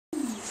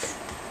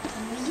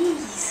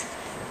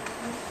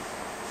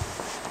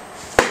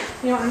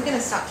You know, I'm going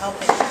to stop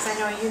helping because I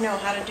know you know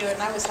how to do it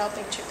and I was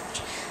helping too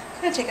much.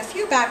 I'm going to take a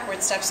few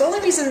backward steps. The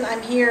only reason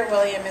I'm here,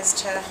 William, is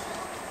to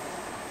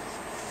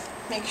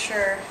make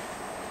sure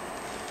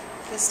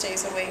this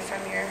stays away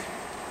from your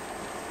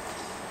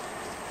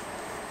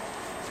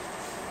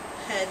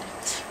head.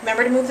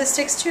 Remember to move the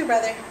sticks too,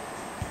 brother.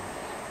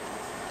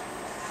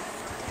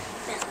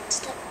 Balance,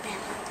 step,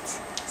 balance.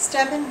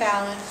 Step and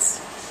balance.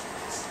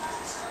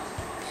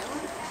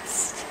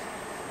 Balance.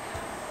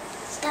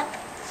 Step.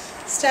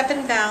 Step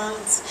and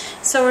balance.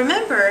 So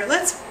remember,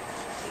 let's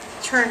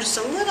turn just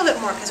a little bit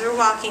more because we're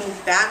walking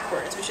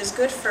backwards, which is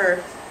good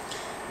for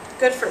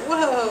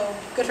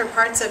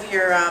parts of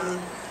your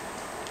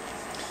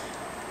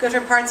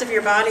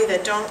body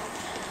that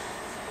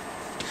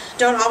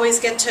don't always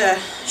get to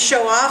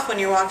show off when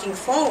you're walking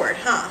forward,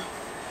 huh?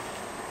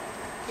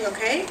 You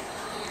okay?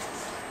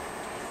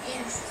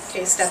 Yes.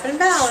 Okay, step and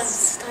balance.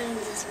 Starting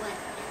to sweat.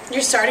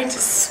 You're starting to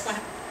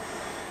sweat.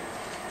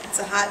 It's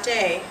a hot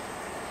day.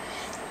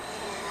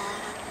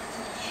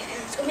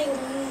 Yeah. It's gonna be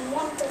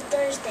warm till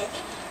Thursday.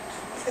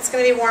 It's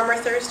going to be warmer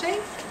Thursday?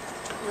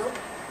 Nope.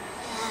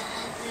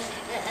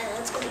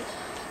 It's gonna be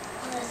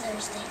warmer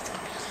Thursday.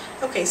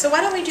 Okay, so why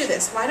don't we do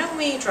this? Why don't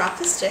we drop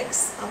the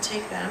sticks? I'll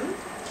take them.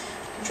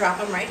 Drop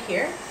them right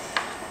here.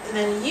 And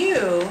then you,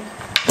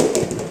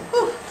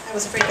 whew, I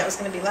was afraid that was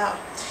going to be loud.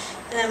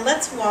 And then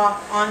let's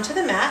walk onto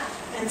the mat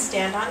and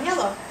stand on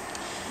yellow.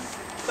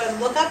 But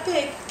look up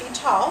big, be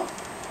tall.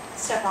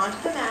 Step onto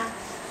the mat,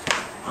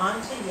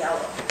 onto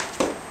yellow.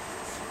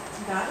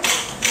 Got it?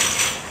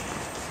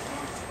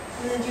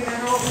 And then do you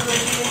remember what we're going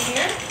to do in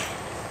here?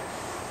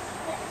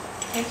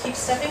 And keep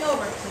stepping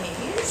over,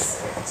 please.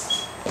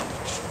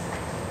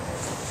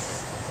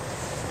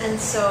 And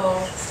so,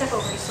 step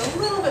over just a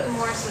little bit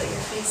more so that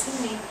you're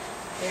facing me.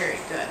 Very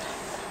good.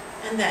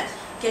 And then,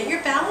 get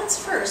your balance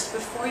first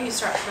before you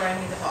start throwing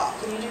me the ball.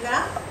 Can you do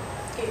that?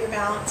 Get your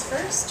balance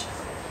first.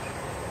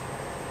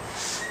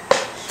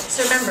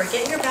 So remember,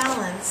 get your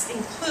balance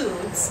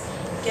includes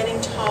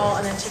getting tall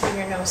and then tipping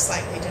your nose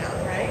slightly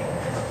down, right?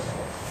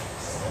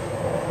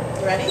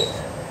 You ready?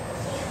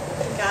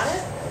 You got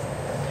it?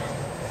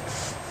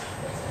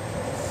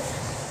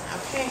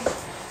 Okay.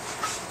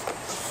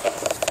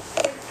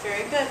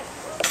 Very good.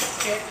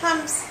 Here it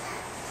comes.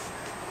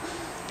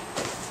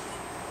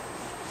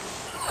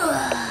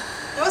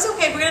 That was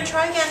okay. We're going to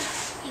try again.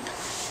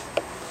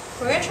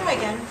 We're going to try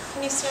again.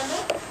 Can you stand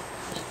up?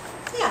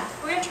 Yeah,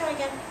 we're going to try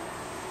again.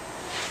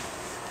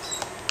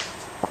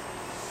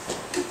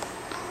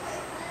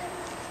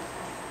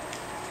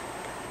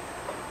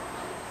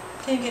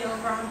 Can you get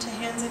over onto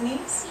hands and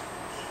knees?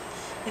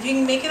 If you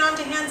can make it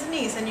onto hands and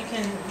knees, then you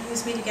can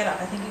use me to get up.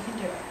 I think you can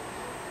do it.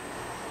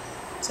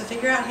 So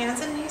figure out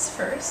hands and knees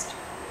first.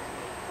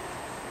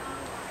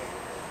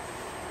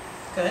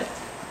 Good.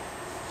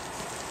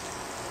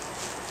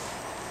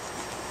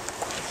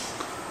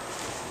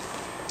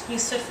 You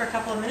stood for a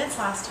couple of minutes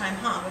last time,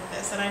 huh, with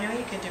this, and I know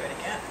you could do it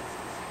again.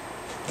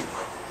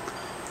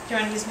 Do you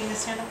want to use me to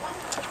stand up one?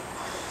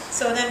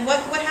 So then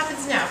what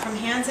happens now? From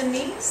hands and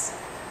knees?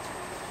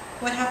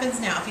 What happens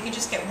now? If you can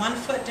just get one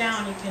foot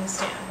down, you can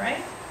stand,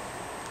 right?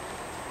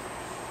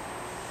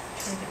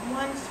 Try to get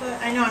one foot.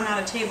 I know I'm not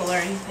a table or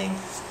anything.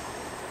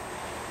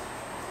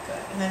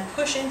 Good. And then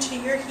push into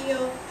your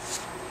heel.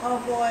 Oh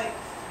boy.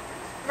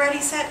 Ready,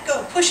 set,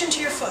 go. Push into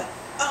your foot.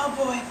 Oh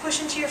boy, push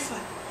into your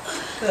foot.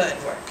 Good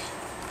work.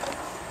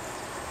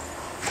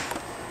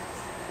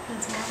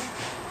 That's all.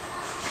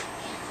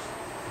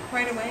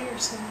 Right away or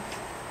soon?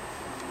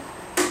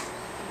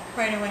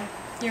 Right away.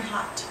 You're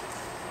hot.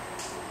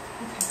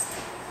 Okay.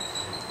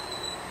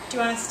 Do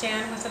you want to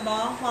stand with the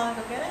ball while I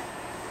go get it?